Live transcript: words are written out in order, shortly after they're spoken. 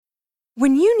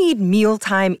When you need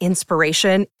mealtime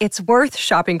inspiration, it's worth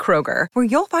shopping Kroger, where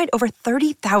you'll find over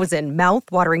 30,000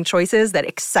 mouth-watering choices that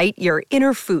excite your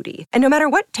inner foodie. And no matter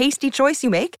what tasty choice you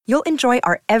make, you'll enjoy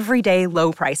our everyday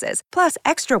low prices, plus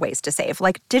extra ways to save,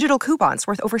 like digital coupons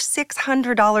worth over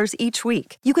 $600 each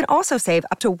week. You can also save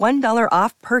up to $1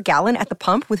 off per gallon at the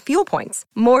pump with fuel points.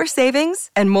 More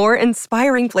savings and more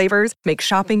inspiring flavors make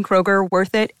shopping Kroger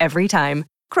worth it every time.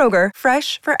 Kroger,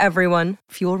 fresh for everyone.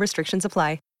 Fuel restrictions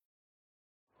apply.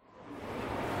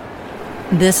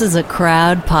 This is a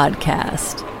Crowd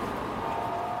podcast.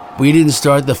 We didn't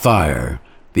start the fire.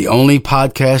 The only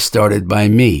podcast started by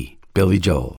me, Billy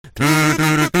Joel.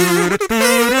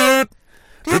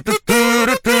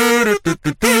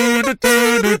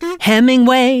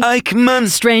 Hemingway, Eichmann,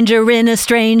 Stranger in a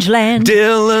Strange Land,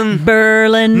 Dylan,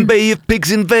 Berlin, Bay of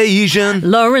Pigs Invasion,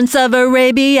 Lawrence of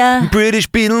Arabia, British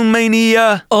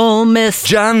Beatlemania, Ole Miss,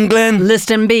 John Glenn,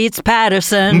 Liston beats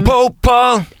Patterson. Pope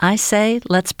Paul. I say,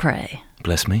 let's pray.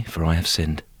 Bless me, for I have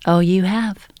sinned. Oh, you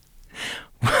have.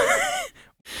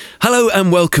 Hello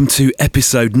and welcome to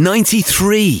episode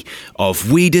 93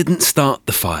 of We Didn't Start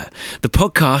the Fire, the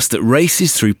podcast that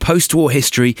races through post-war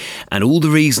history and all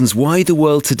the reasons why the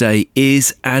world today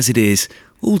is as it is,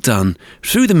 all done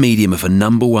through the medium of a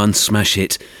number one smash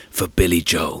hit for Billy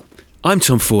Joel. I'm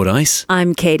Tom Fordyce.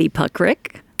 I'm Katie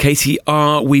Puckrick. Katie,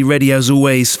 are we ready as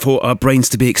always for our brains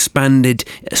to be expanded,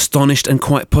 astonished and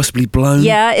quite possibly blown?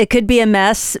 Yeah, it could be a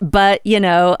mess, but, you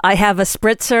know, I have a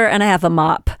spritzer and I have a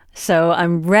mop. So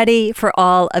I'm ready for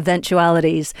all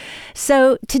eventualities.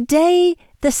 So today,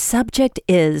 the subject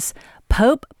is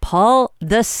Pope Paul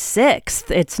VI.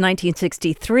 It's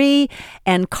 1963,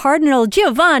 and Cardinal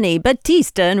Giovanni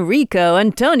Battista Enrico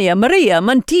Antonio Maria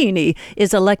Montini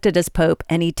is elected as Pope,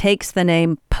 and he takes the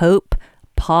name Pope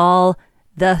Paul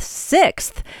VI.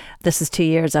 This is 2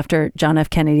 years after John F.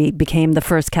 Kennedy became the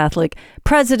first Catholic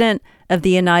president of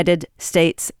the United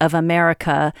States of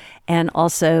America, and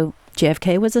also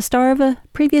JFK was a star of a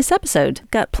previous episode.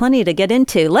 Got plenty to get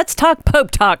into. Let's talk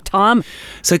Pope talk, Tom.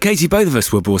 So, Katie, both of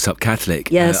us were brought up Catholic.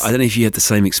 Yes. I don't know if you had the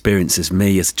same experience as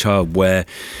me as a child, where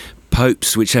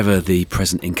popes, whichever the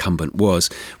present incumbent was,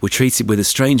 were treated with a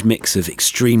strange mix of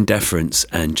extreme deference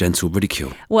and gentle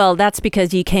ridicule. Well, that's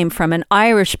because you came from an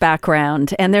Irish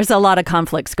background, and there's a lot of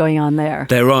conflicts going on there.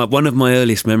 There are. One of my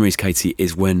earliest memories, Katie,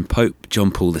 is when Pope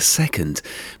John Paul II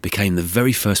became the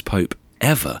very first pope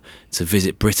ever to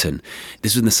visit Britain.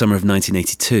 This was in the summer of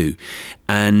 1982,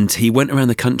 and he went around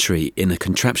the country in a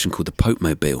contraption called the Pope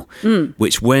Mobile,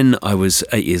 which when I was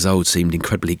 8 years old seemed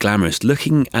incredibly glamorous.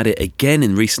 Looking at it again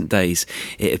in recent days,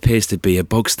 it appears to be a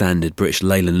bog-standard British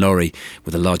Leyland lorry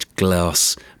with a large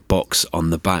glass box on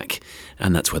the back,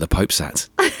 and that's where the Pope sat.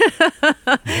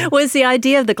 Was the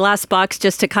idea of the glass box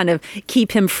just to kind of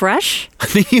keep him fresh? I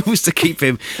think it was to keep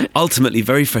him ultimately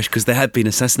very fresh, because there had been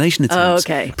assassination attempts.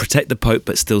 Oh, okay. Protect the Pope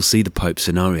but still see the Pope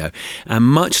scenario. And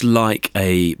much like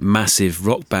a massive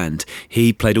rock band,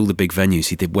 he played all the big venues.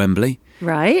 He did Wembley.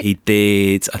 Right.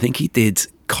 I think he did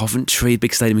Coventry,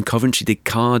 big stadium in Coventry, did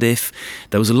Cardiff.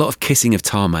 There was a lot of kissing of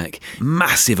tarmac,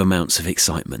 massive amounts of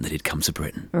excitement that had come to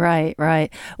Britain. Right,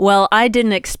 right. Well, I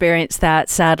didn't experience that,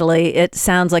 sadly. It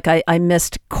sounds like I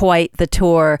missed quite the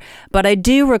tour. But I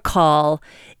do recall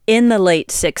in the late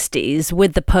 60s,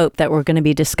 with the Pope that we're going to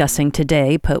be discussing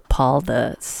today, Pope Paul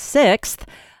VI,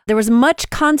 there was much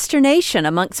consternation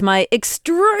amongst my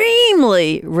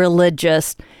extremely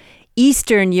religious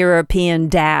Eastern European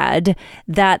dad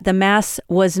that the Mass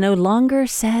was no longer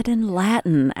said in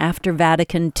Latin after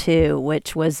Vatican II,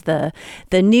 which was the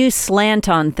new slant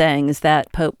on things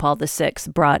that Pope Paul VI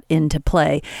brought into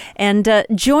play. And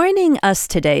joining us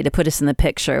today to put us in the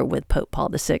picture with Pope Paul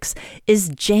VI is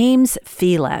James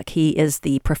Phelak. He is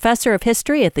the professor of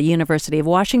history at the University of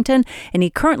Washington, and he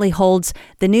currently holds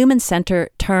the Newman Center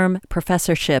Term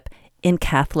Professorship in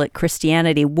Catholic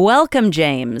Christianity. Welcome,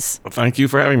 James. Well, thank you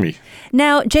for having me.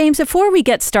 Now, James, before we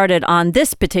get started on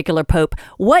this particular pope,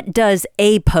 what does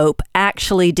a pope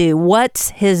actually do?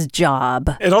 What's his job?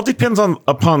 It all depends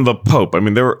upon the pope. I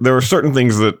mean, there are certain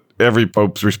things that every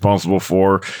pope's responsible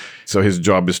for. So his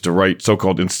job is to write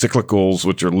so-called encyclicals,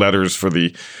 which are letters for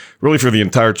the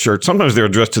entire church. Sometimes they're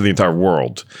addressed to the entire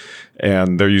world.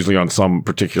 And they're usually on some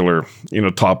particular,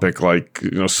 topic like,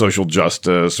 social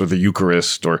justice or the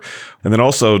Eucharist, and then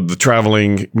also the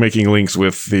traveling, making links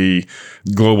with the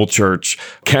global church,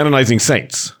 canonizing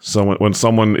saints. So when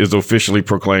someone is officially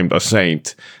proclaimed a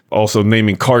saint, also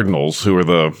naming cardinals who are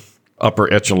the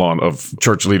upper echelon of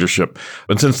church leadership.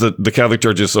 And since the Catholic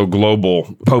Church is so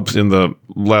global, popes in the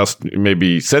last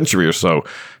maybe century or so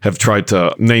have tried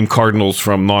to name cardinals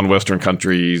from non-Western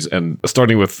countries, and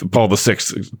starting with Paul VI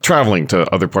traveling to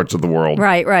other parts of the world.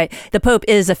 Right. The Pope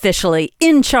is officially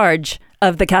in charge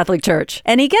of the Catholic Church.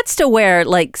 And he gets to wear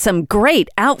like some great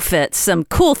outfits, some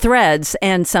cool threads,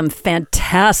 and some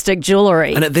fantastic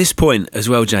jewelry. And at this point as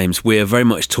well, James, we're very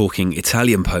much talking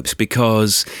Italian popes,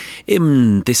 because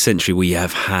in this century we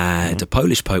have had a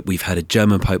Polish pope, we've had a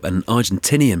German pope, and an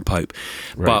Argentinian pope.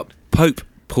 Right. But Pope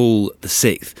Paul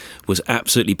VI was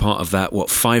absolutely part of that,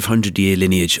 500-year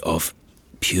lineage of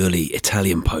purely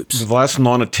Italian popes. The last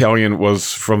non-Italian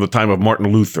was from the time of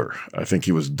Martin Luther. I think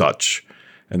he was Dutch.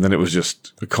 And then it was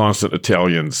just constant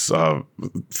Italians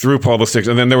through Paul VI.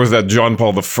 And then there was that John Paul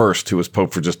I who was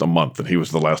Pope for just a month, and he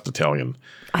was the last Italian.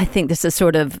 I think this is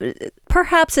sort of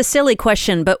perhaps a silly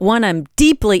question, but one I'm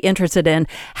deeply interested in.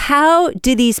 How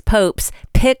do these popes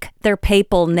pick their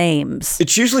papal names?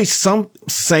 It's usually some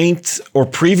saint or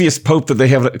previous pope that they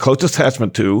have a close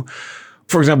attachment to.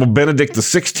 For example, Benedict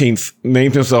XVI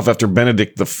named himself after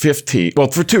Benedict XV.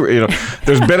 Well, for two,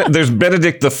 there's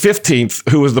Benedict XV,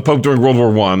 who was the Pope during World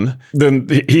War I. Then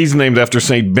he's named after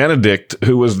Saint Benedict,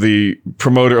 who was the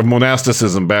promoter of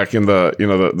monasticism back in the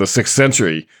 6th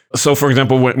century. So, for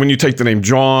example, when you take the name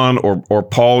John or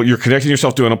Paul, you're connecting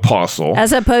yourself to an apostle.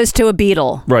 As opposed to a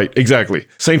beetle. Right, exactly.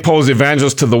 St. Paul is the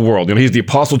evangelist to the world. He's the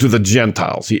apostle to the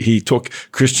Gentiles. He took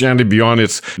Christianity beyond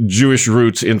its Jewish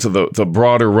roots into the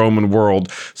broader Roman world.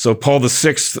 So Paul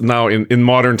VI, now in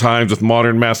modern times with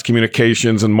modern mass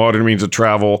communications and modern means of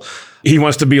travel, he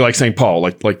wants to be like St. Paul,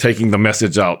 like taking the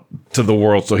message out to the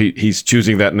world. So he's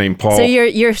choosing that name, Paul. So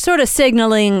you're sort of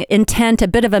signaling intent, a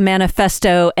bit of a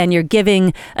manifesto, and you're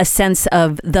giving a sense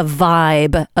of the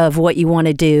vibe of what you want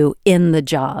to do in the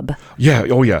job. Yeah.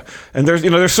 Oh, yeah. And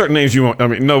there's certain names you want. I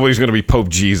mean, nobody's going to be Pope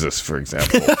Jesus, for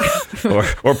example,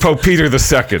 or Pope Peter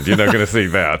II. You're not going to see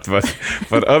that.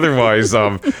 But otherwise,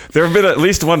 there have been at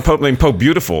least one Pope named Pope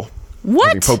Beautiful.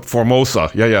 What? Pope Formosa.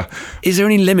 Yeah. Is there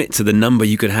any limit to the number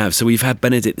you could have? So we've had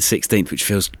Benedict XVI, which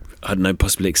feels, I don't know,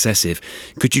 possibly excessive.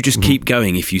 Could you just keep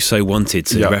going if you so wanted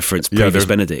to reference previous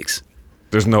Benedicts?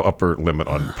 There's no upper limit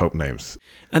on Pope names.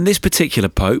 And this particular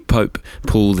Pope, Pope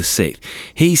Paul VI,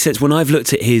 he says, when I've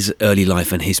looked at his early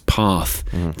life and his path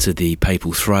to the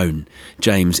papal throne,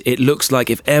 James, it looks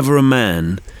like if ever a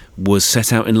man was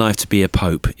set out in life to be a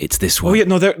pope, it's this one. Oh, yeah,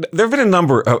 no, there have been a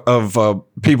number of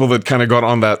people that kind of got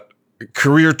on that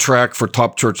career track for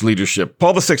top church leadership.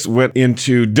 Paul VI went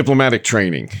into diplomatic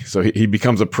training. So he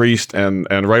becomes a priest, and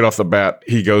right off the bat,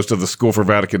 he goes to the School for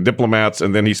Vatican Diplomats,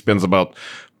 and then he spends about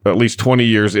at least 20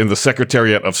 years in the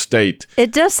Secretariat of State.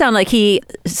 It does sound like he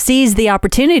seized the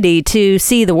opportunity to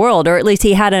see the world, or at least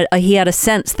he had a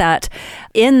sense that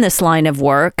in this line of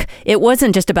work, it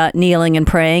wasn't just about kneeling and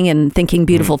praying and thinking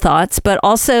beautiful thoughts, but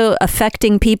also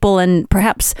affecting people and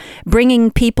perhaps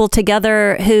bringing people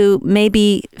together who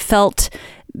maybe felt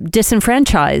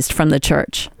disenfranchised from the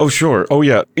church. Oh, sure. Oh,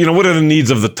 yeah. What are the needs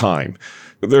of the time?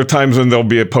 There are times when there'll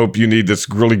be a pope you need that's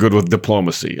really good with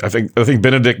diplomacy. I think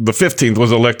Benedict XV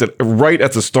was elected right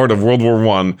at the start of World War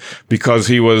I because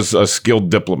he was a skilled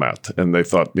diplomat. And they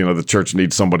thought, the church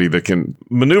needs somebody that can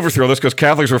maneuver through all this, because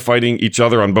Catholics were fighting each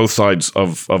other on both sides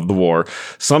of the war.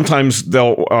 Sometimes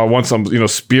they'll want some,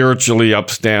 spiritually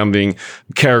upstanding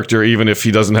character, even if he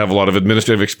doesn't have a lot of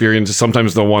administrative experience.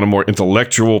 Sometimes they'll want a more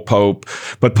intellectual pope.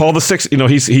 But Paul VI,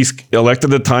 he's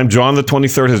elected at the time. John the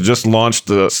 23rd has just launched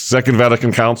the Second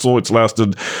Vatican Council. It's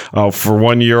lasted for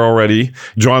 1 year already.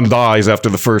 John dies after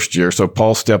the first year, so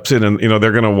Paul steps in, and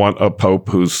they're going to want a pope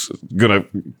who's going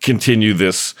to continue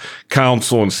this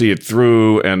council and see it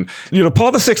through. And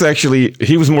Paul VI, actually,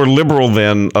 he was more liberal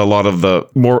than a lot of the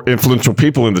more influential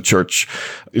people in the church.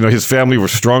 His family were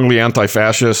strongly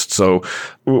anti-fascist, so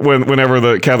whenever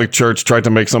the Catholic Church tried to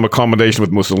make some accommodation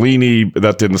with Mussolini,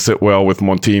 that didn't sit well with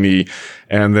Montini.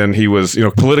 And then he was,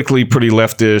 politically pretty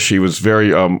leftish. He was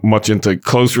very much into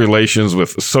close relations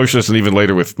with socialists, and even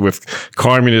later with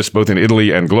communists, both in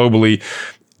Italy and globally.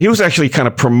 He was actually kind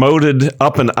of promoted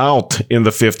up and out in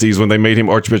the 50s when they made him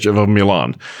Archbishop of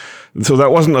Milan. So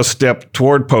that wasn't a step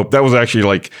toward Pope. That was actually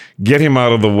like, get him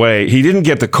out of the way. He didn't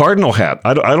get the cardinal hat.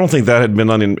 I don't think that had been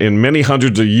done in many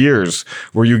hundreds of years,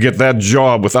 where you get that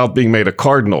job without being made a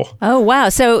cardinal. Oh, wow.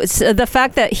 So the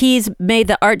fact that he's made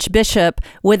the archbishop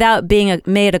without being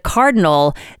made a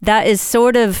cardinal, that is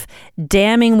sort of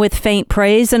damning with faint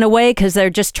praise in a way, because they're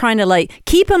just trying to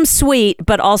keep him sweet,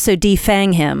 but also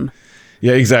defang him.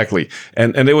 Yeah, exactly.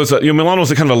 And it was Milan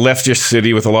was a kind of a leftish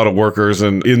city with a lot of workers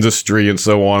and industry and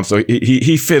so on. So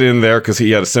he fit in there because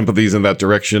he had sympathies in that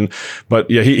direction. But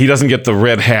yeah, he doesn't get the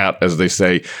red hat, as they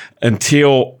say,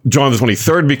 until John the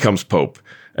 23rd becomes Pope.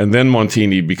 And then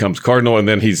Montini becomes cardinal, and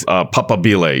then he's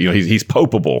papabile. He's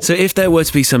popeable. So if there were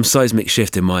to be some seismic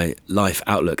shift in my life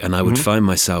outlook and I would find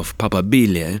myself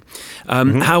papabile,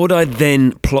 how would I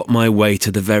then plot my way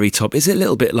to the very top? Is it a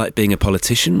little bit like being a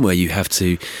politician where you have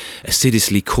to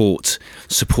assiduously court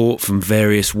support from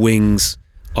various wings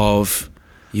of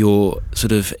your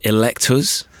sort of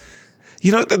electors?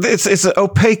 It's an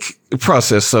opaque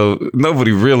process, so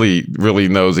nobody really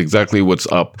knows exactly what's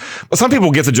up. But some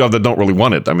people get the job that don't really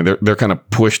want it. I mean, they're kind of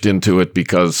pushed into it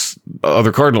because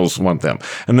other cardinals want them.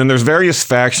 And then there's various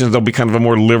factions. There'll be kind of a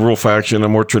more liberal faction, a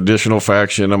more traditional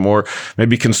faction, a more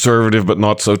maybe conservative but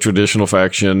not so traditional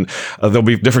faction. There'll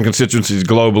be different constituencies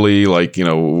globally, like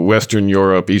Western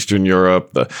Europe, Eastern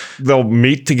Europe. They'll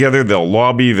meet together. They'll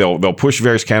lobby. They'll push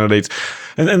various candidates.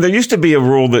 And there used to be a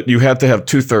rule that you had to have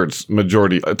 2/3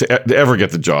 majority to ever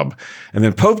get the job. And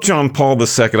then Pope John Paul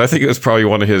II, I think it was probably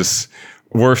one of his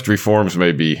worst reforms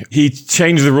maybe, he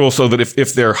changed the rule so that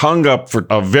if they're hung up for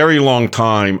a very long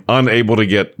time, unable to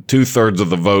get 2/3 of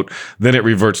the vote, then it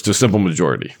reverts to simple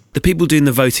majority. The people doing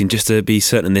the voting, just to be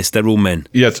certain of this, they're all men.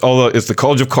 Yeah, it's the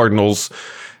College of Cardinals.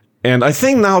 And I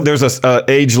think now there's a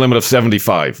age limit of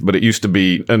 75, but it used to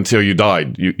be until you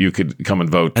died, you could come and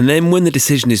vote. And then when the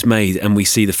decision is made and we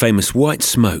see the famous white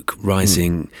smoke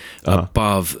rising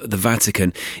above the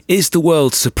Vatican, is the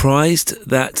world surprised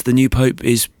that the new Pope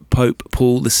is Pope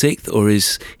Paul VI, or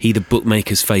is he the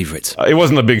bookmaker's favourite? It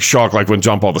wasn't a big shock like when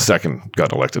John Paul II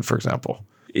got elected, for example.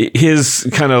 His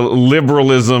kind of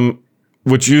liberalism,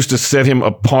 which used to set him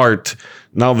apart,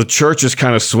 now the church is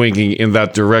kind of swinging in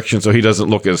that direction, so he doesn't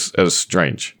look as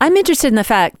strange. I'm interested in the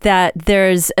fact that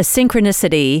there's a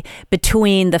synchronicity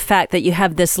between the fact that you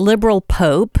have this liberal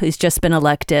pope who's just been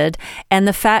elected and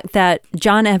the fact that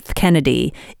John F.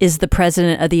 Kennedy is the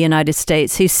president of the United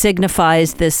States, who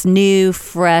signifies this new,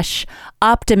 fresh,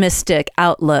 optimistic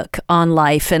outlook on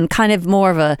life and kind of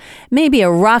more of maybe a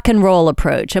rock and roll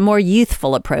approach, a more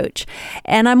youthful approach.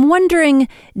 And I'm wondering,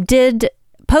 did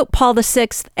Pope Paul VI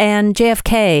and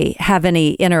JFK have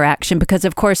any interaction? Because,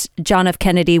 of course, John F.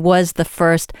 Kennedy was the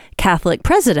first Catholic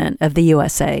president of the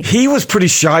USA. He was pretty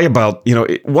shy about,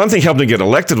 one thing helped him get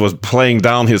elected was playing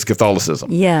down his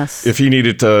Catholicism. Yes. If he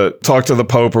needed to talk to the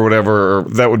Pope or whatever,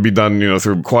 that would be done,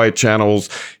 through quiet channels.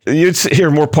 You'd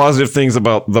hear more positive things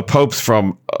about the popes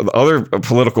from other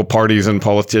political parties and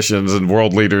politicians and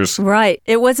world leaders. Right.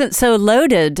 It wasn't so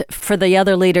loaded for the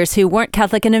other leaders who weren't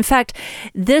Catholic. And in fact,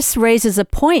 this raises a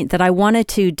point that I wanted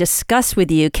to discuss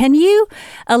with you. Can you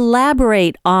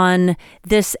elaborate on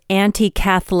this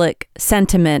anti-Catholic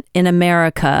sentiment in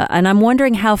America? And I'm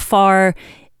wondering how far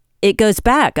it goes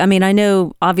back. I mean, I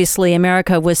know obviously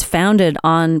America was founded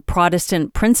on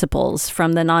Protestant principles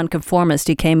from the nonconformist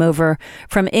who came over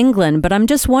from England, but I'm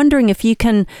just wondering if you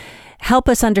can help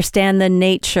us understand the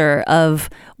nature of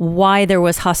why there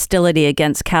was hostility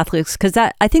against Catholics, because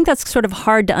I think that's sort of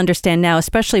hard to understand now,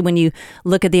 especially when you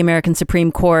look at the American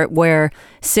Supreme Court, where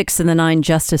 6 of the 9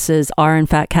 justices are in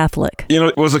fact Catholic.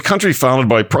 It was a country founded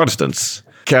by Protestants.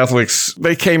 Catholics,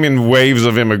 they came in waves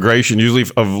of immigration, usually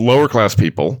of lower class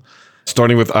people,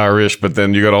 starting with Irish, but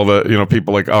then you got all the,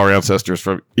 people like our ancestors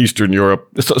from Eastern Europe.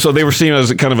 So they were seen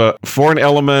as kind of a foreign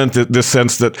element, this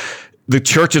sense that the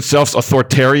church itself's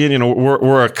authoritarian.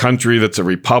 We're a country that's a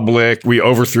republic. We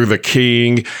overthrew the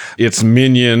king. Its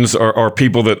minions are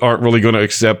people that aren't really going to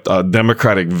accept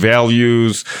democratic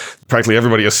values. Practically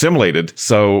everybody assimilated.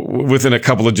 So within a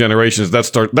couple of generations,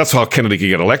 that's how Kennedy could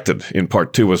get elected, in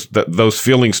part too, was that those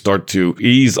feelings start to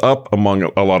ease up among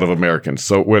a lot of Americans.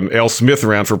 So when L. Smith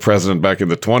ran for president back in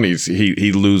the 20s,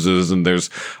 he loses, and there's,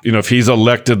 if he's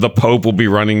elected, the Pope will be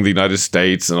running the United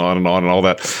States, and on and on and all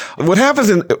that. What happens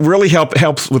and really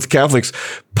helps with Catholics,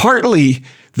 partly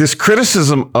this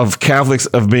criticism of Catholics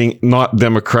of being not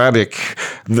democratic,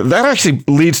 that actually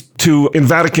leads to, in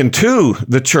Vatican II,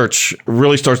 the church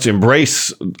really starts to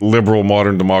embrace liberal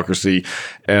modern democracy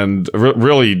and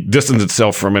really distance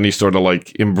itself from any sort of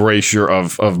embrasure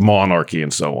of monarchy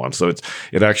and so on. So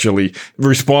it actually,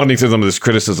 responding to them, this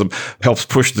criticism helps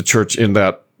push the church in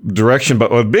that direction.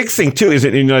 But a big thing too is that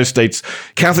in the United States,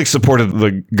 Catholics supported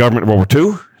the government in World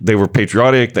War II. They were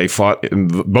patriotic. They fought in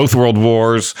both world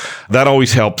wars. That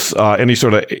always helps any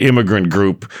sort of immigrant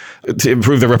group to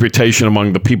improve their reputation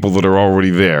among the people that are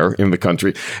already there in the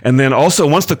country. And then also,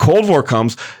 once the Cold War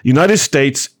comes, United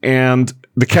States and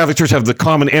the Catholic Church have the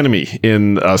common enemy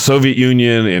in Soviet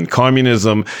Union, in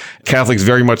communism. Catholics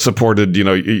very much supported,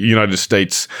 United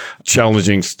States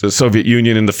challenging the Soviet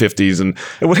Union in the 50s. And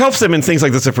what helps them in things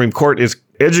like the Supreme Court is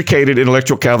educated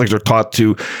intellectual Catholics are taught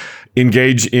to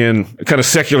engage in kind of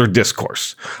secular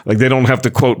discourse. Like they don't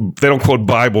quote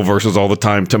Bible verses all the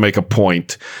time to make a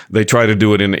point. They try to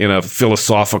do it in a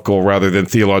philosophical rather than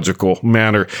theological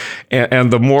manner.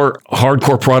 And the more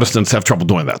hardcore Protestants have trouble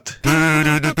doing that.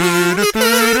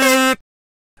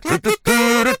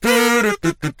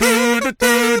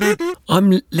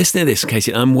 I'm listening to this,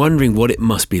 Casey, and I'm wondering what it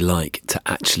must be like to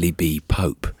actually be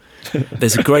Pope.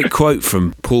 There's a great quote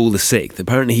from Paul VI.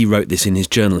 Apparently he wrote this in his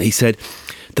journal. He said,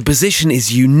 "The position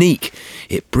is unique.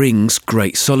 It brings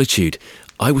great solitude.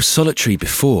 I was solitary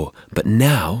before, but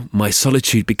now my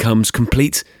solitude becomes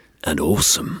complete and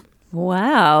awesome."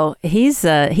 Wow, he's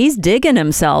digging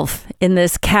himself in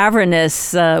this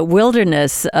cavernous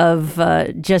wilderness of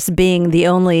just being the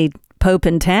only Pope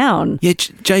in town. Yeah,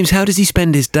 James, how does he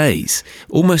spend his days?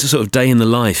 Almost a sort of day in the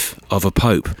life of a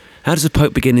Pope. How does a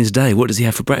Pope begin his day? What does he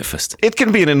have for breakfast? It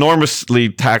can be an enormously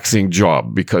taxing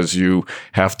job because you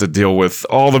have to deal with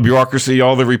all the bureaucracy,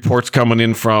 all the reports coming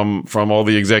in from all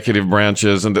the executive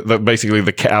branches and basically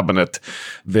the cabinet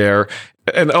there.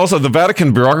 And also the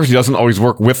Vatican bureaucracy doesn't always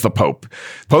work with the Pope.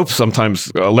 Popes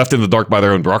sometimes left in the dark by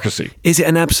their own bureaucracy. Is it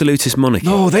an absolutist monarchy?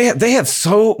 No, they had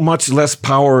so much less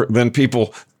power than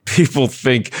people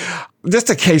think.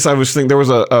 Just a case I was thinking, there was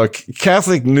a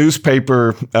Catholic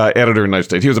newspaper editor in the United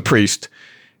States. He was a priest,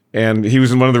 and he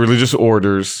was in one of the religious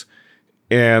orders,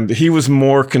 and he was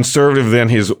more conservative than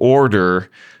his order.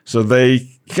 So they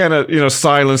kind of,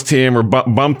 silenced him or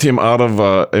bumped him out of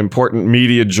an important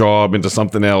media job into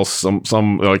something else,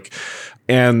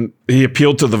 and he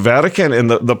appealed to the Vatican, and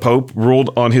the Pope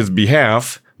ruled on his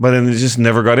behalf, but then it just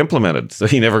never got implemented. So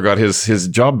he never got his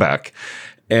job back.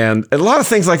 And a lot of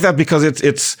things like that, because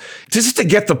it's just to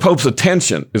get the Pope's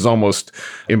attention is almost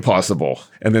impossible.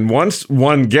 And then once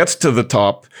one gets to the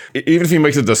top, even if he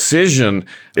makes a decision,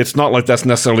 it's not like that's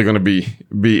necessarily going to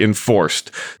be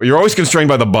enforced. You're always constrained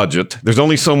by the budget. There's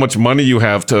only so much money you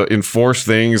have to enforce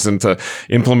things and to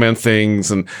implement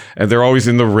things, and they're always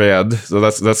in the red. So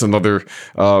that's another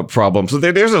problem. So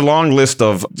there's a long list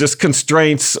of just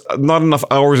constraints, not enough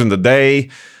hours in the day,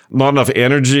 not enough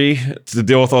energy to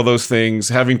deal with all those things,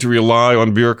 having to rely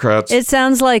on bureaucrats. It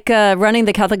sounds like running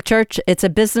the Catholic Church, it's a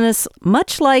business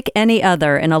much like any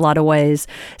other in a lot of ways.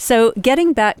 So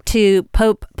getting back to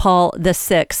Pope Paul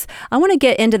VI, I want to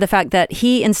get into the fact that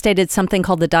he instated something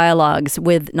called the dialogues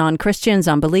with non-Christians,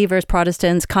 unbelievers,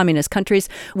 Protestants, communist countries.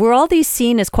 Were all these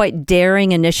seen as quite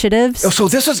daring initiatives? So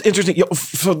this is interesting.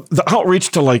 So the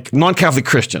outreach to non-Catholic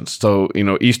Christians, so,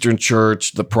 Eastern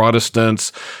Church, the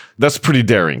Protestants, that's pretty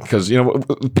daring because,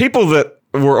 people that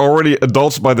were already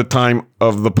adults by the time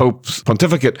of the Pope's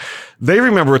pontificate, they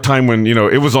remember a time when,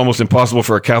 it was almost impossible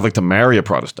for a Catholic to marry a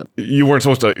Protestant. You weren't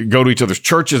supposed to go to each other's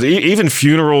churches. Even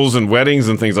funerals and weddings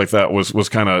and things like that was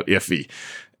kind of iffy.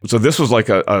 So this was like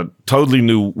a totally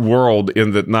new world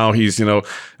in that now he's,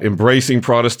 embracing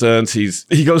Protestants.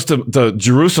 He goes to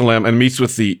Jerusalem and meets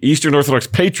with the Eastern Orthodox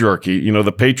Patriarchy.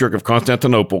 The Patriarch of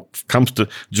Constantinople comes to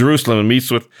Jerusalem and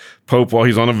meets with Pope while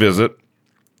he's on a visit.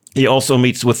 He also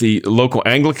meets with the local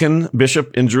Anglican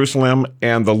bishop in Jerusalem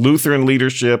and the Lutheran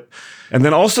leadership. And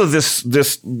then also this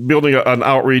building an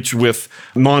outreach with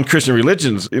non-Christian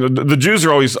religions. The Jews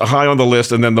are always high on the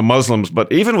list, and then the Muslims,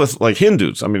 but even with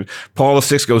Hindus. I mean, Paul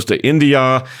VI goes to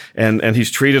India and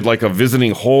he's treated like a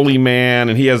visiting holy man,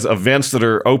 and he has events that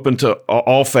are open to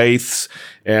all faiths.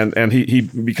 And he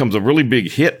becomes a really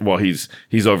big hit while he's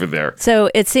over there. So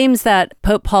it seems that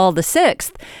Pope Paul VI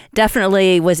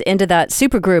definitely was into that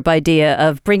supergroup idea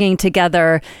of bringing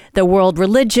together the world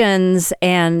religions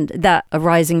and that a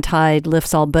rising tide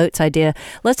lifts all boats idea.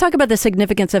 Let's talk about the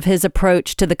significance of his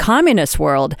approach to the communist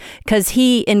world, because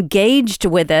he engaged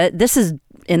with it. This is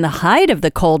in the height of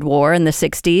the Cold War in the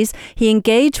 60s. He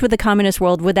engaged with the communist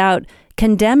world without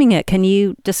condemning it. Can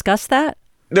you discuss that?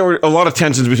 There were a lot of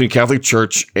tensions between Catholic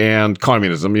Church and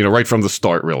communism, right from the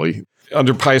start, really.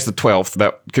 Under Pius XII,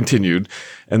 that continued.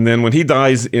 And then when he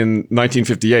dies in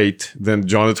 1958, then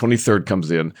John the 23rd comes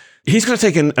in. He's going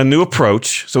to take a new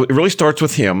approach. So it really starts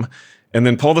with him. And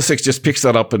then Paul VI just picks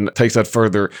that up and takes that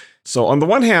further. So on the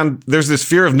one hand, there's this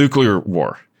fear of nuclear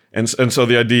war. And so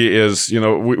the idea is,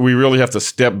 we really have to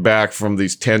step back from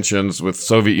these tensions with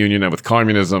Soviet Union and with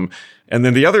communism. And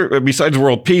then the other, besides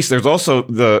world peace, there's also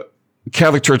the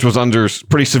Catholic Church was under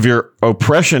pretty severe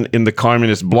oppression in the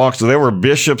communist bloc. So there were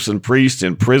bishops and priests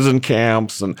in prison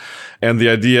camps. And the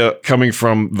idea coming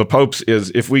from the popes is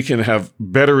if we can have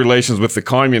better relations with the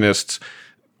communists,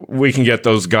 we can get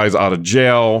those guys out of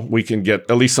jail. We can get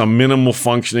at least some minimal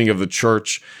functioning of the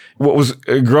church. What was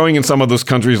growing in some of those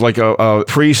countries, like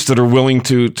priests that are willing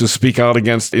to speak out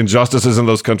against injustices in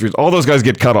those countries, all those guys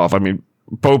get cut off. I mean,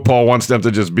 Pope Paul wants them to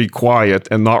just be quiet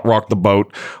and not rock the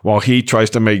boat while he tries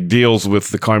to make deals with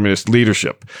the communist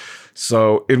leadership.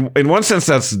 So in one sense,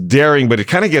 that's daring, but it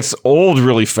kind of gets old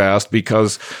really fast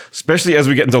because especially as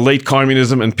we get into late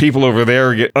communism and people over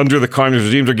there get under the communist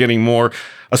regimes are getting more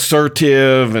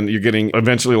assertive, and you're getting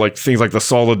eventually like things like the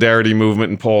Solidarity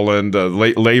movement in Poland,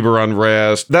 labor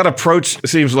unrest. That approach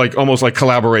seems like almost like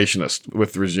collaborationist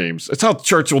with regimes. It's how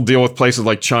church will deal with places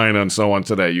like China and so on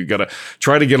today. You got to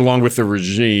try to get along with the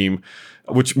regime,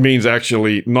 which means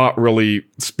actually not really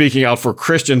speaking out for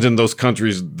Christians in those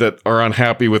countries that are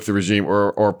unhappy with the regime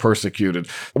or persecuted.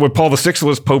 When Paul VI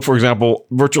was Pope, for example,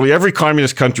 virtually every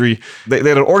communist country, they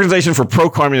had an organization for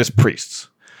pro-communist priests.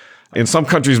 In some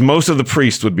countries, most of the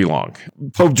priests would belong.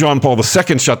 Pope John Paul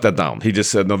II shut that down. He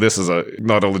just said, no, this is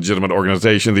not a legitimate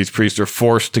organization. These priests are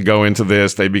forced to go into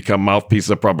this. They become mouthpieces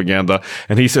of propaganda.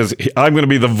 And he says, I'm going to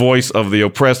be the voice of the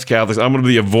oppressed Catholics. I'm going to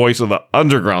be a voice of the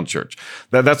underground church.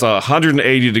 That's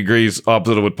 180 degrees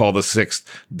opposite of what Paul VI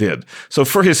did. So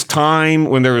for his time,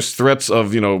 when there was threats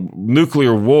of,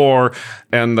 nuclear war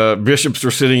and the bishops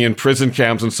were sitting in prison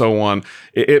camps and so on,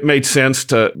 it made sense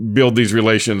to build these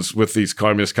relations with these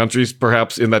communist countries,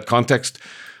 perhaps in that context.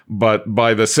 But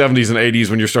by the 70s and 80s,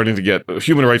 when you're starting to get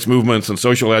human rights movements and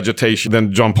social agitation,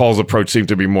 then John Paul's approach seemed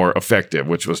to be more effective,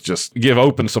 which was just give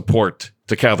open support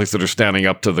to Catholics that are standing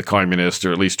up to the communists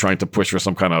or at least trying to push for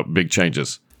some kind of big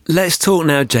changes. Let's talk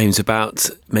now, James, about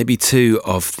maybe two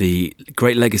of the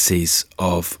great legacies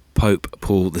of Pope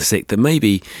Paul VI that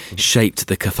maybe shaped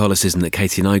the Catholicism that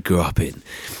Katie and I grew up in.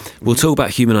 We'll talk about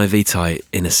Humanae Vitae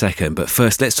in a second, but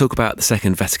first let's talk about the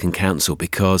Second Vatican Council,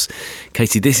 because,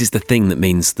 Katie, this is the thing that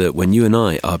means that when you and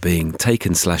I are being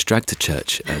taken/dragged to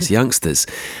church as youngsters,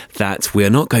 that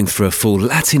we're not going through a full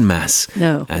Latin Mass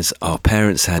as our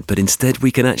parents had, but instead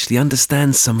we can actually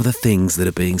understand some of the things that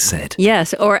are being said.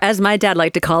 Yes, or as my dad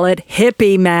liked to call it,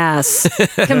 hippie Mass,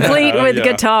 complete with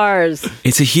guitars.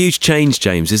 It's a huge change,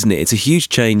 James, isn't it? It's a huge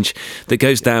change that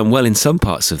goes down well in some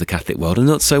parts of the Catholic world and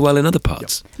not so well in other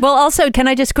parts. Yep. Well, also, can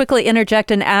I just quickly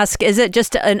interject and ask, is it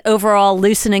just an overall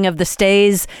loosening of the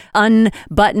stays,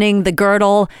 unbuttoning the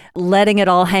girdle, letting it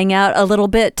all hang out a little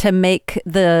bit to make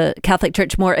the Catholic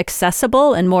Church more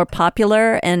accessible and more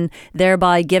popular, and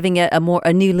thereby giving it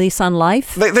a new lease on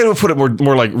life? They would put it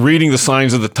more like reading the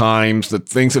signs of the times, that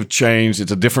things have changed.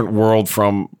 It's a different world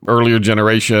from earlier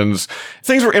generations.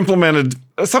 Things were implemented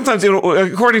sometimes,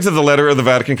 according to the letter of the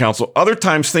Vatican Council. Other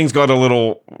times things got a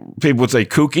little, people would say,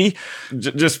 kooky.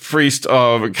 Just priests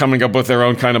coming up with their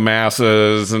own kind of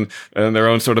masses and their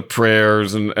own sort of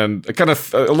prayers and kind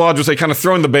of, lodge would say, kind of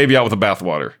throwing the baby out with the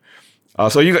bathwater.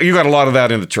 So you got a lot of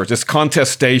that in the church. This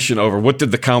contestation over what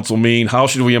did the council mean? How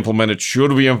should we implement it?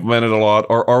 Should we implement it a lot?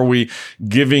 Or are we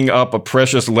giving up a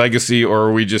precious legacy? Or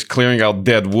are we just clearing out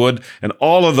dead wood? And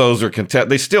all of those are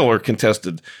they still are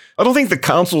contested. I don't think the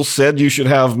council said you should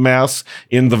have Mass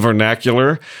in the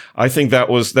vernacular. I think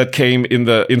that came in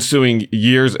the ensuing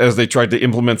years as they tried to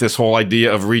implement this whole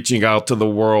idea of reaching out to the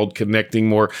world, connecting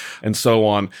more, and so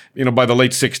on. By the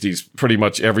late 60s, pretty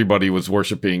much everybody was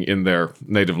worshiping in their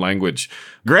native language.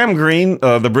 Graham Greene,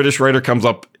 the British writer, comes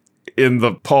up in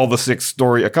the Paul VI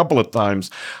story a couple of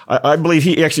times. I believe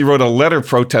he actually wrote a letter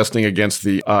protesting against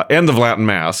the end of Latin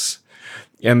Mass.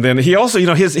 And then he also,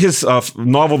 his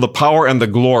novel, The Power and the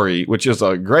Glory, which is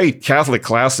a great Catholic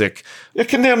classic,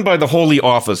 condemned by the Holy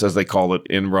Office, as they call it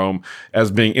in Rome, as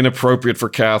being inappropriate for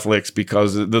Catholics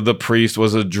because the priest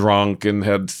was a drunk and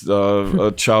had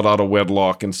a child out of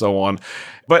wedlock and so on.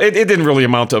 But it didn't really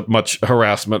amount to much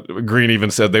harassment. Greene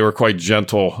even said they were quite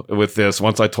gentle with this.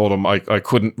 Once I told him I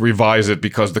couldn't revise it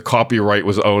because the copyright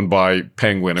was owned by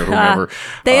Penguin or whoever.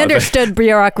 They understood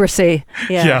bureaucracy.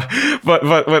 Yeah. But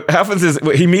what happens is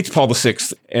he meets Paul VI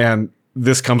and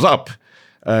this comes up.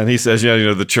 And he says,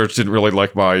 the church didn't really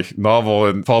like my novel.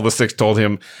 And Paul VI told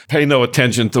him, pay no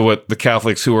attention to what the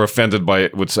Catholics who are offended by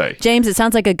it would say. James, it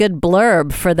sounds like a good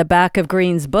blurb for the back of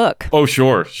Greene's book. Oh,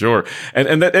 sure.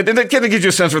 And that kind of gives you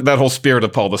a sense of that whole spirit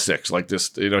of Paul VI. Like this,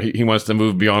 he wants to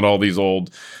move beyond all these old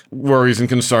worries and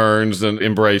concerns and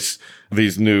embrace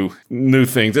these new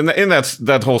things. And that's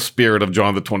that whole spirit of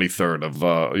John the 23rd of,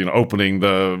 opening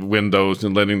the windows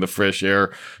and letting the fresh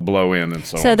air blow in and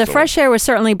so on. So the fresh air was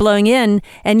certainly blowing in,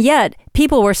 and yet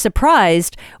people were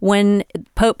surprised when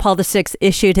Pope Paul VI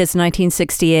issued his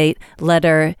 1968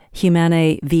 letter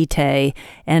Humanae Vitae,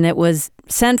 and it was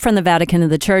sent from the Vatican to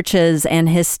the churches, and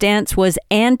his stance was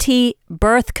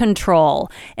anti-birth control,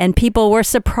 and people were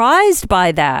surprised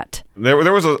by that.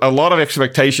 There was a lot of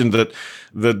expectation that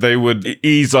they would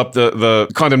ease up the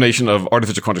condemnation of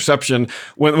artificial contraception.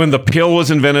 When the pill was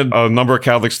invented, a number of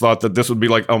Catholics thought that this would be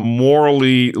like a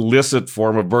morally licit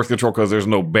form of birth control because there's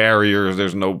no barriers,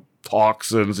 there's no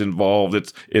toxins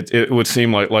involved. It would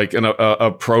seem like an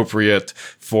appropriate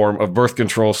form of birth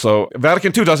control. So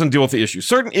Vatican II doesn't deal with the issue.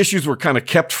 Certain issues were kind of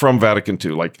kept from Vatican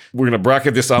II, like we're going to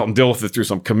bracket this out and deal with it through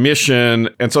some commission,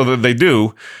 and so that they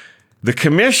do. The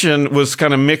commission was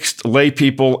kind of mixed lay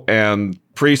people and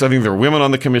priests. I think there were women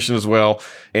on the commission as well.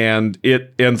 And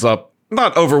it ends up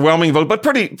not overwhelming vote, but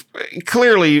pretty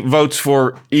clearly votes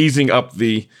for easing up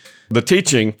the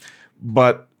teaching.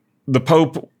 But the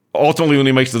Pope ultimately, when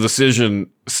he makes the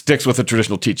decision, sticks with the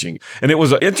traditional teaching. And it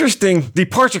was an interesting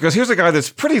departure because here's a guy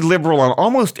that's pretty liberal on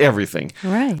almost everything.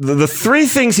 Right. The three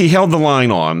things he held the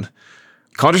line on: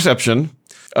 contraception,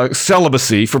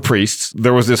 celibacy for priests.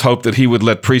 There was this hope that he would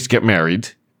let priests get married,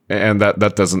 and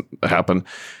that doesn't happen.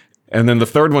 And then the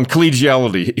third one,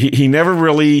 collegiality. He never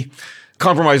really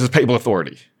compromises papal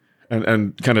authority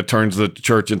and kind of turns the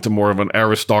church into more of an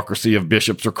aristocracy of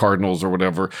bishops or cardinals or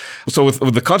whatever. So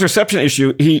with the contraception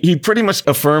issue, he pretty much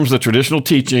affirms the traditional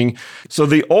teaching. So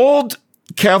the old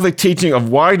Catholic teaching of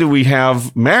why do we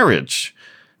have marriage?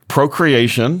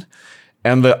 Procreation.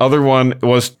 And the other one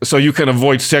was so you can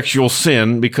avoid sexual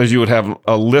sin because you would have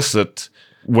a licit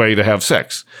way to have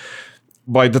sex.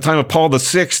 By the time of Paul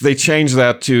VI, they changed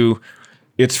that to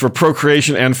it's for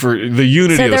procreation and for the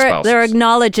unity of spouses. They're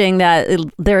acknowledging that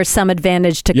there is some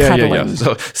advantage to cuddling.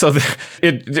 Yeah. So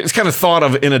it's kind of thought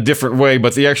of in a different way,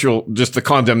 but just the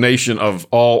condemnation of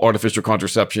all artificial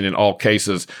contraception in all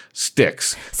cases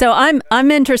sticks. So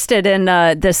I'm interested in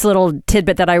this little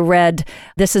tidbit that I read.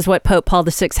 This is what Pope Paul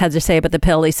VI had to say about the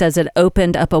pill. He says it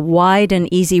opened up a wide and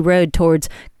easy road towards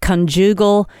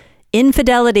conjugal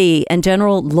infidelity and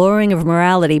general lowering of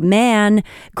morality. Man,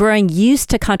 growing used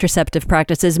to contraceptive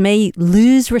practices, may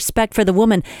lose respect for the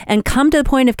woman and come to the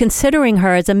point of considering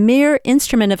her as a mere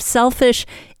instrument of selfish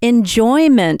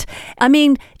enjoyment. I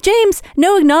mean, James,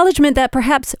 no acknowledgement that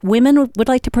perhaps women would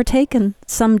like to partake in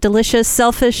some delicious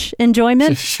selfish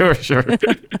enjoyment? Sure.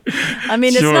 I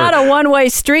mean, It's not a one-way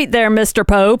street there, Mr.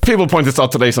 Pope. People point this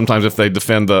out today sometimes if they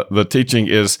defend the teaching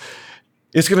is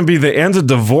it's going to be the end of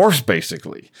divorce,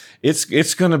 basically.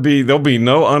 It's going to be, there'll be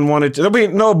no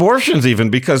abortions even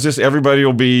because just everybody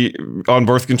will be on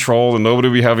birth control and nobody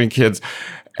will be having kids.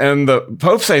 And the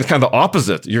Pope's saying it's kind of the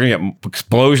opposite. You're going to get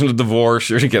explosion of divorce.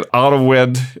 You're going to get out of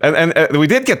wed. And we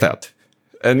did get that.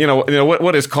 And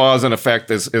what is cause and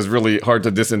effect is really hard to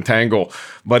disentangle,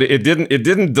 but it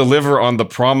didn't deliver on the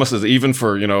promises even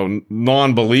for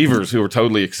non-believers who were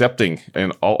totally accepting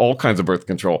and all kinds of birth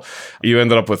control. You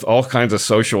ended up with all kinds of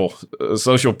social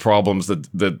problems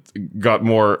that got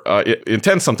more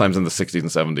intense sometimes in the 60s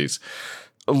and 70s.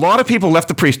 A lot of people left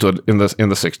the priesthood in the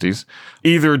 60s,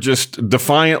 either just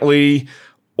defiantly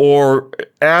or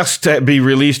asked to be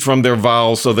released from their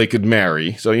vows so they could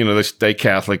marry. So, they stay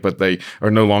Catholic, but they are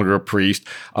no longer a priest.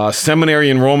 Seminary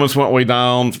enrollments went way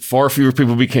down. Far fewer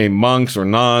people became monks or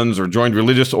nuns or joined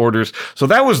religious orders. So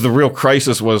that was the real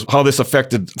crisis, was how this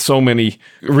affected so many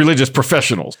religious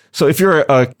professionals. So if you're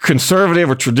a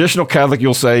conservative or traditional Catholic,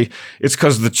 you'll say it's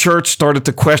because the church started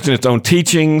to question its own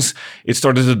teachings. It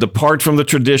started to depart from the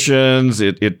traditions.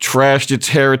 It trashed its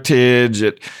heritage.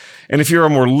 And if you're a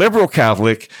more liberal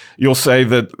Catholic, you'll say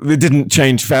that it didn't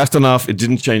change fast enough. It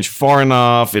didn't change far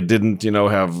enough. It didn't,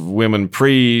 have women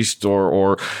priests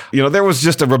or there was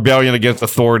just a rebellion against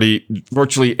authority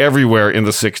virtually everywhere in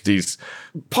the 60s.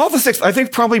 Paul VI, I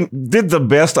think, probably did the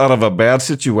best out of a bad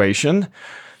situation.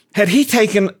 Had he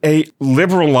taken a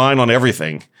liberal line on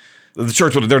everything, the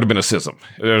church there'd have been a schism.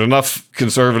 There's enough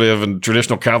conservative and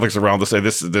traditional Catholics around to say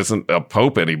this isn't a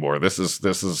pope anymore. This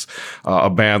is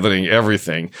abandoning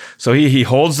everything. So he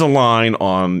holds the line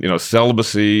on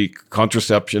celibacy,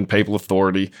 contraception, papal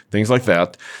authority, things like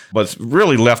that. But it's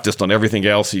really leftist on everything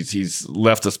else. He's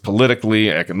leftist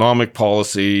politically, economic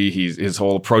policy. His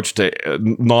whole approach to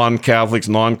non-Catholics,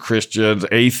 non-Christians,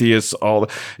 atheists, all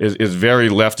is very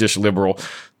leftish liberal.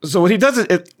 So what he does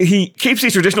is he keeps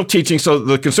these traditional teachings so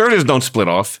the conservatives don't split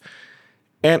off,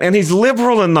 and he's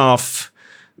liberal enough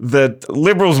that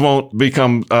liberals won't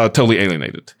become totally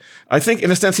alienated. I think,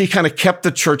 in a sense, he kind of kept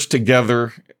the church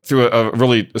together through a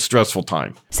really stressful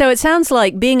time. So it sounds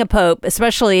like being a pope,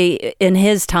 especially in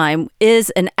his time, is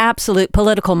an absolute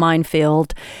political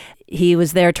minefield. He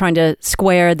was there trying to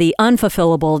square the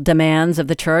unfulfillable demands of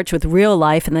the church with real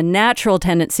life and the natural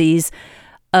tendencies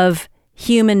of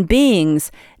human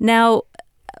beings. Now,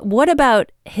 what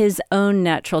about his own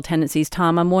natural tendencies,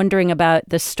 Tom? I'm wondering about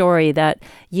the story that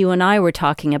you and I were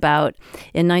talking about.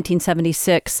 In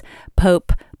 1976,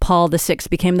 Pope Paul VI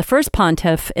became the first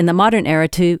pontiff in the modern era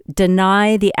to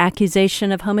deny the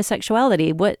accusation of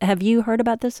homosexuality. What have you heard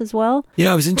about this as well?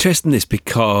 Yeah, I was interested in this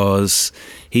because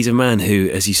he's a man who,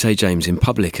 as you say, James, in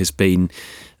public has been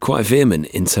quite vehement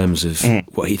in terms of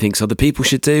what he thinks other people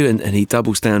should do. And he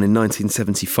doubles down in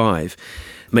 1975,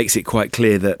 makes it quite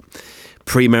clear that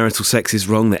premarital sex is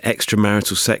wrong, that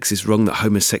extramarital sex is wrong, that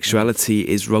homosexuality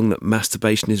is wrong, that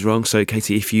masturbation is wrong. So,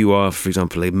 Katie, if you are, for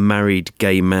example, a married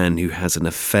gay man who has an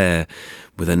affair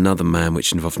with another man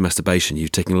which involves masturbation,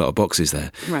 you've taken a lot of boxes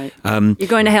there. Right. You're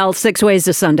going to hell 6 ways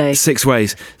to Sunday. 6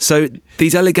 ways. So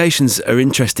these allegations are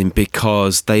interesting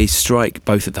because they strike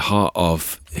both at the heart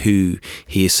of who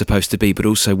he is supposed to be, but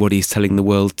also what he's telling the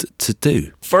world to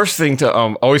do. First thing to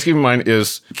always keep in mind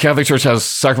is Catholic Church has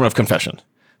sacrament of confession.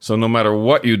 So no matter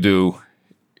what you do,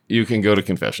 you can go to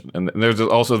confession. And there's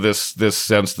also this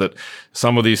sense that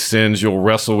some of these sins you'll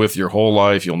wrestle with your whole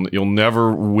life. You'll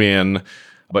never win,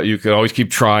 but you can always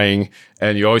keep trying,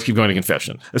 and you always keep going to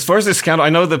confession. As far as this scandal, I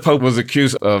know the Pope was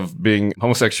accused of being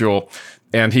homosexual,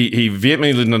 and he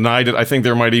vehemently denied it. I think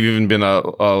there might have even been a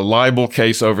libel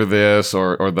case over this,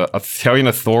 or the Italian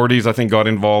authorities, I think, got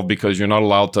involved because you're not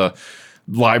allowed to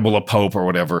libel a pope or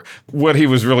whatever. What he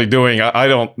was really doing, I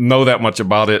don't know that much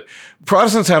about it.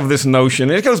 Protestants have this notion,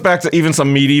 it goes back to even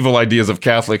some medieval ideas of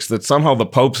Catholics, that somehow the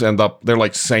popes they're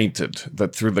like sainted,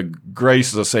 that through the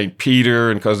graces of St.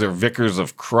 Peter and because they're vicars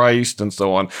of Christ and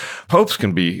so on, popes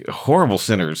can be horrible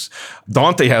sinners.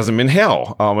 Dante has them in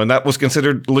hell, and that was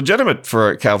considered legitimate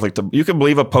for a Catholic. You can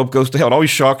believe a pope goes to hell. It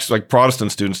always shocks like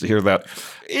Protestant students to hear that.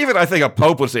 Even I think a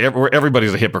pope would say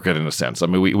everybody's a hypocrite in a sense. I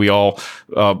mean, we all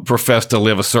profess to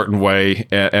live a certain way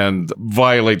and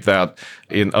violate that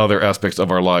in other aspects of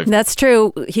our life. That's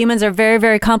true. Humans are very,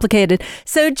 very complicated.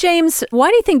 So, James, why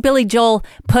do you think Billy Joel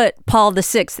put Paul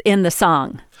VI in the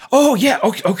song? Oh, yeah.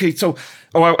 Okay. So,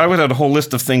 I would have a whole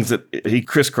list of things that he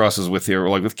crisscrosses with here,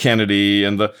 like with Kennedy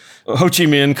and the Ho Chi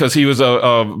Minh, because he was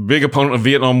a big opponent of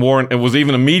Vietnam War and was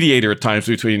even a mediator at times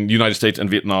between the United States and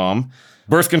Vietnam.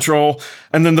 Birth control,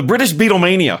 and then the British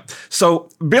Beatlemania. So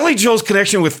Billy Joel's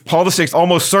connection with Paul VI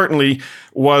almost certainly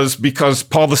was because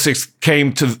Paul VI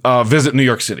came to visit New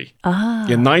York City.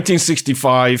 In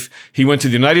 1965, he went to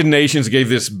the United Nations, gave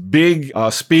this big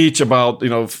speech about,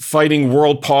 fighting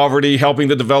world poverty, helping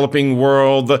the developing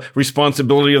world, the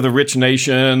responsibility of the rich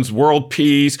nations, world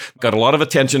peace, got a lot of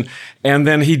attention. And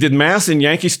then he did mass in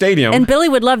Yankee Stadium. And Billy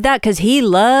would love that because he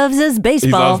loves his baseball.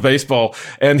 He loves baseball.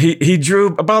 And he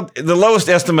drew about, the lowest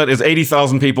estimate is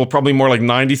 80,000 people, probably more like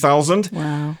 90,000.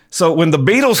 Wow. So when the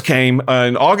Beatles came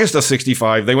in August of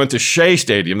 65, they went to Shea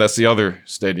Stadium, that's the other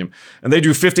stadium, and they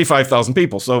drew 55,000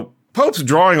 people. So Pope's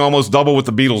drawing almost double what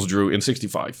the Beatles drew in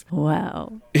 65.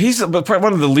 Wow. He's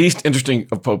one of the least interesting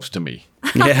of popes to me.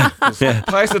 Yeah.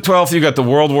 Pius XII, you got the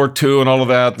World War II and all of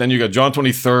that. Then you got John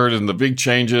XXIII and the big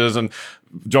changes, and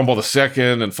John Paul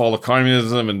II and fall of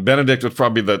communism, and Benedict was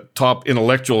probably the top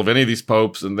intellectual of any of these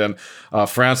popes, and then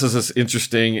Francis is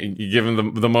interesting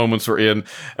given the moments we're in,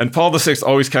 and Paul VI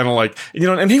always kind of like,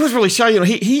 and he was really shy.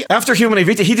 He after Humanae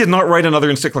Vitae, he did not write another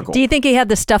encyclical. Do you think he had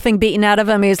the stuffing beaten out of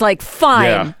him? He was like,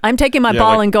 fine, I'm taking my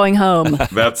ball and going home.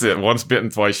 That's it. Once bitten,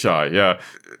 twice shy. Yeah.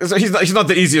 So he's not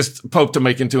the easiest pope to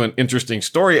make into an interesting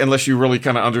story unless you really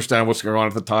kind of understand what's going on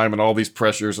at the time and all these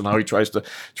pressures and how he tries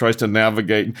to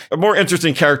navigate. A more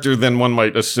interesting character than one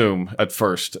might assume at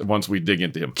first once we dig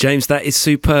into him. James, that is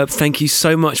superb. Thank you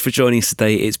so much for joining us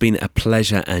today. It's been a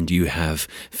pleasure, and you have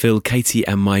filled Katie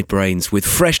and my brains with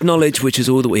fresh knowledge, which is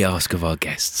all that we ask of our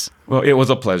guests. Well, it was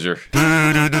a pleasure.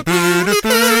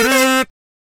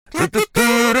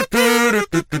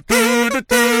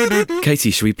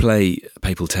 Katie, should we play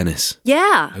papal tennis?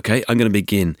 Yeah. Okay, I'm going to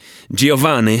begin.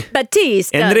 Giovanni.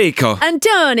 Battista. Enrico.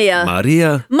 Antonia.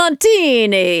 Maria.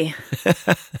 Montini.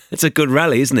 It's a good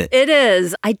rally, isn't it? It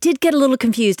is. I did get a little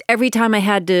confused every time I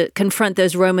had to confront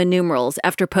those Roman numerals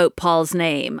after Pope Paul's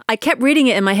name. I kept reading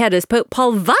it in my head as Pope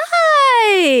Paul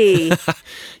Vi.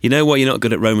 You know why you're not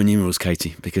good at Roman numerals,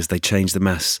 Katie? Because they changed the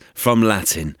mass from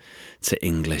Latin to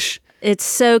English. It's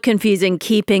so confusing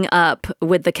keeping up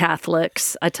with the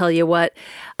Catholics. I tell you what,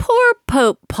 poor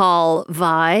Pope Paul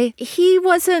Vi, he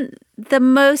wasn't the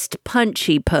most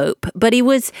punchy pope, but he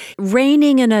was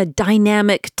reigning in a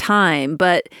dynamic time,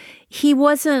 but he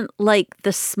wasn't like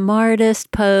the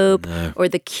smartest pope or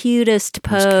the cutest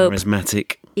pope.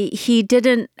 Charismatic. He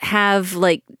didn't have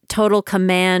like total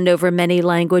command over many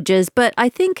languages, but I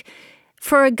think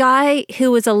for a guy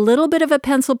who was a little bit of a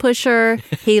pencil pusher,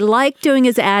 he liked doing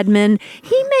his admin,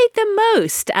 he made the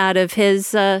most out of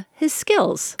his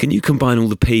skills. Can you combine all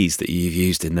the P's that you've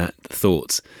used in that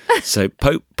thought? So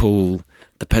Pope Paul,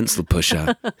 the pencil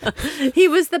pusher. He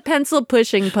was the pencil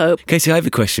pushing pope. Casey, I have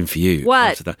a question for you.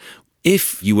 What? After that.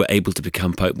 If you were able to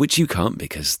become Pope, which you can't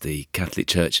because the Catholic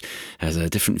Church has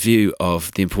a different view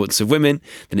of the importance of women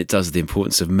than it does the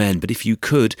importance of men, but if you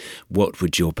could, what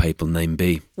would your papal name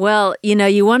be? Well,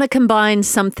 you want to combine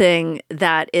something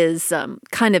that is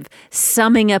kind of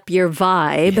summing up your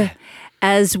vibe,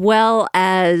 as well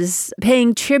as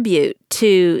paying tribute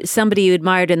to somebody you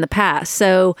admired in the past.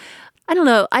 So I don't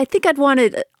know. I think I'd want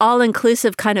an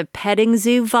all-inclusive kind of petting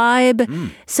zoo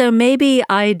vibe. So maybe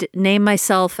I'd name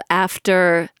myself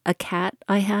after a cat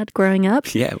I had growing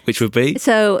up. Yeah, which would be?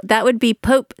 So that would be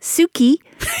Pope Suki.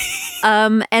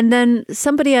 And then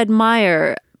somebody I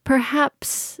admire,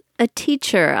 perhaps a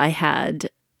teacher I had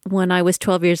when I was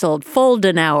 12 years old,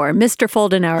 Foldenauer, Mr.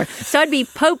 Foldenauer. So I'd be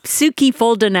Pope Suki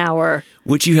Foldenauer.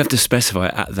 Would you have to specify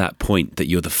at that point that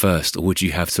you're the first, or would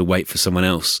you have to wait for someone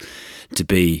else to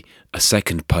be a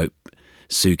second Pope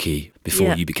Suki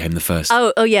before you became the first?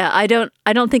 Oh yeah. I don't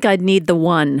think I'd need the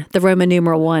Roman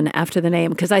numeral 1 after the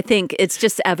name, because I think it's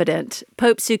just evident.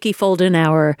 Pope Suki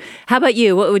Foldenauer. How about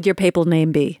you? What would your papal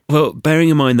name be? Well, bearing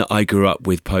in mind that I grew up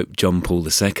with Pope John Paul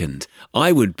II,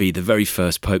 I would be the very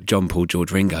first Pope John Paul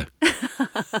George Ringo.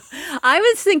 I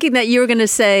was thinking that you were going to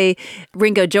say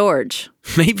Ringo George.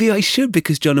 Maybe I should,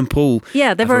 because John and Paul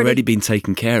they've already been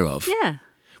taken care of. Yeah.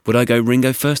 Would I go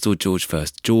Ringo first or George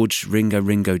first? George,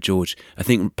 Ringo, George. I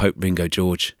think Pope Ringo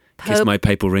George. Kiss my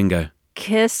papal Ringo.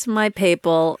 Kiss my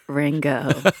papal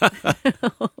Ringo.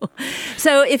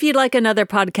 So if you'd like another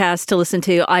podcast to listen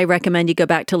to, I recommend you go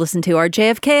back to listen to our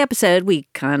JFK episode. We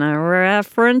kind of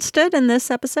referenced it in this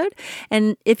episode.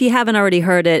 And if you haven't already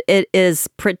heard it, it is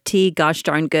pretty gosh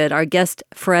darn good. Our guest,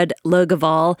 Fred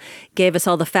Logeval, gave us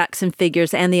all the facts and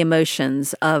figures and the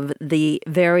emotions of the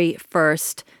very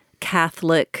first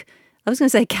Catholic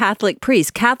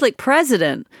priest, Catholic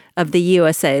president of the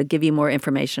USA. I'll give you more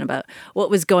information about what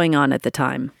was going on at the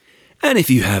time. And if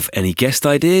you have any guest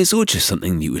ideas or just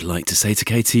something you would like to say to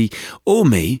Katie or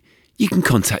me, you can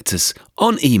contact us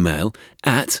on email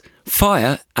at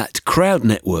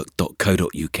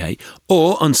fire@crowdnetwork.co.uk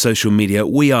or on social media.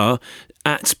 We are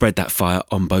at Spread That Fire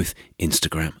on both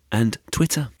Instagram and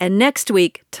Twitter. And next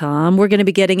week, Tom, we're going to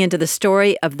be getting into the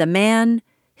story of the man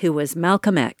who was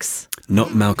Malcolm X.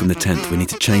 Not Malcolm X. We need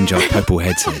to change our papal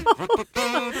heads here.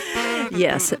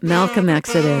 Yes, Malcolm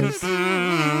X it is.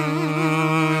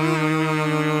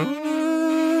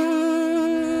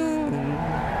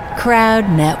 Crowd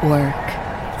Network.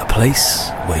 A place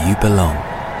where you belong.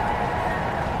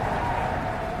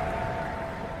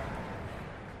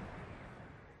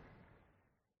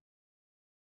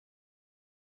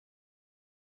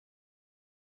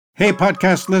 Hey,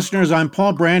 podcast listeners, I'm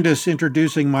Paul Brandis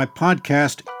introducing my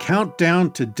podcast, Countdown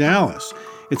to Dallas.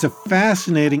 It's a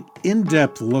fascinating,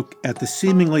 in-depth look at the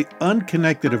seemingly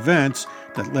unconnected events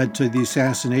that led to the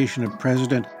assassination of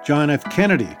President John F.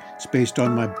 Kennedy. It's based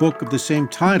on my book of the same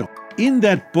title. In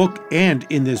that book and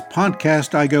in this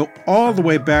podcast, I go all the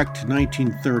way back to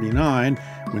 1939,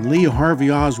 when Lee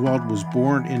Harvey Oswald was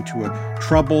born into a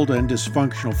troubled and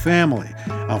dysfunctional family.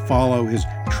 I'll follow his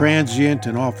transient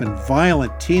and often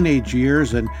violent teenage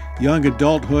years and young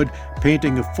adulthood,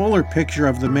 painting a fuller picture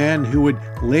of the man who would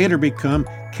later become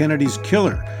Kennedy's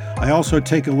killer. I also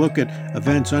take a look at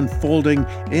events unfolding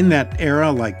in that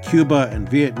era, like Cuba and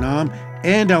Vietnam,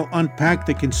 and I'll unpack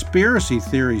the conspiracy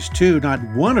theories too, not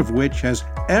one of which has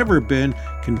ever been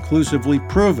conclusively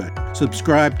proven.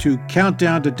 Subscribe to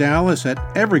Countdown to Dallas at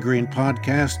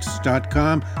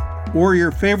evergreenpodcasts.com or your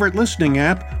favorite listening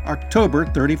app, October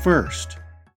 31st.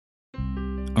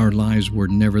 Our lives were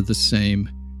never the same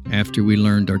after we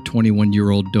learned our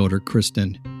 21-year-old daughter,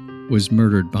 Kristen, was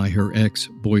murdered by her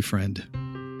ex-boyfriend.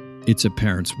 It's a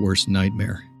parent's worst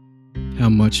nightmare. How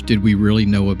much did we really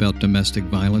know about domestic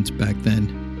violence back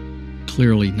then?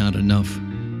 Clearly not enough.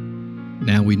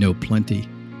 Now we know plenty.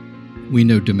 We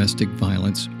know domestic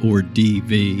violence, or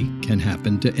DV, can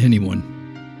happen to anyone.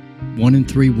 1 in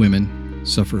 3 women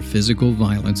suffer physical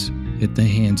violence at the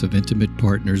hands of intimate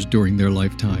partners during their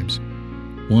lifetimes.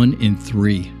 1 in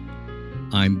 3.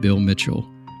 I'm Bill Mitchell,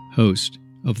 host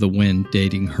of the When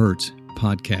Dating Hurts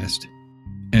podcast.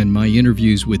 and my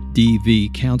interviews with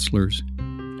DV counselors,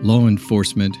 law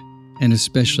enforcement, and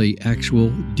especially actual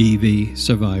DV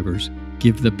survivors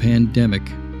give the pandemic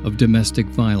of domestic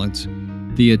violence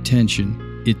the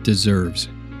attention it deserves.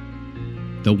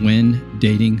 The When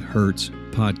Dating Hurts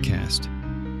podcast.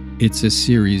 It's a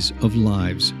series of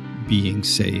lives being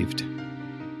saved.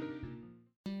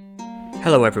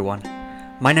 Hello everyone,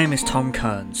 my name is Tom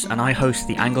Kearns and I host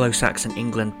the Anglo-Saxon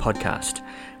England podcast,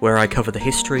 where I cover the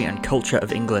history and culture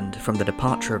of England from the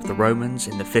departure of the Romans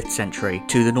in the 5th century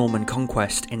to the Norman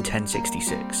conquest in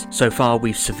 1066. So far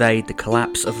we've surveyed the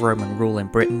collapse of Roman rule in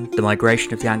Britain, the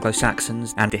migration of the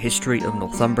Anglo-Saxons, and the history of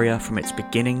Northumbria from its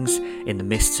beginnings in the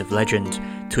mists of legend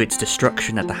to its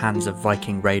destruction at the hands of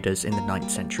Viking raiders in the 9th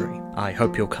century. I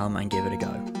hope you'll come and give it a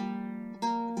go.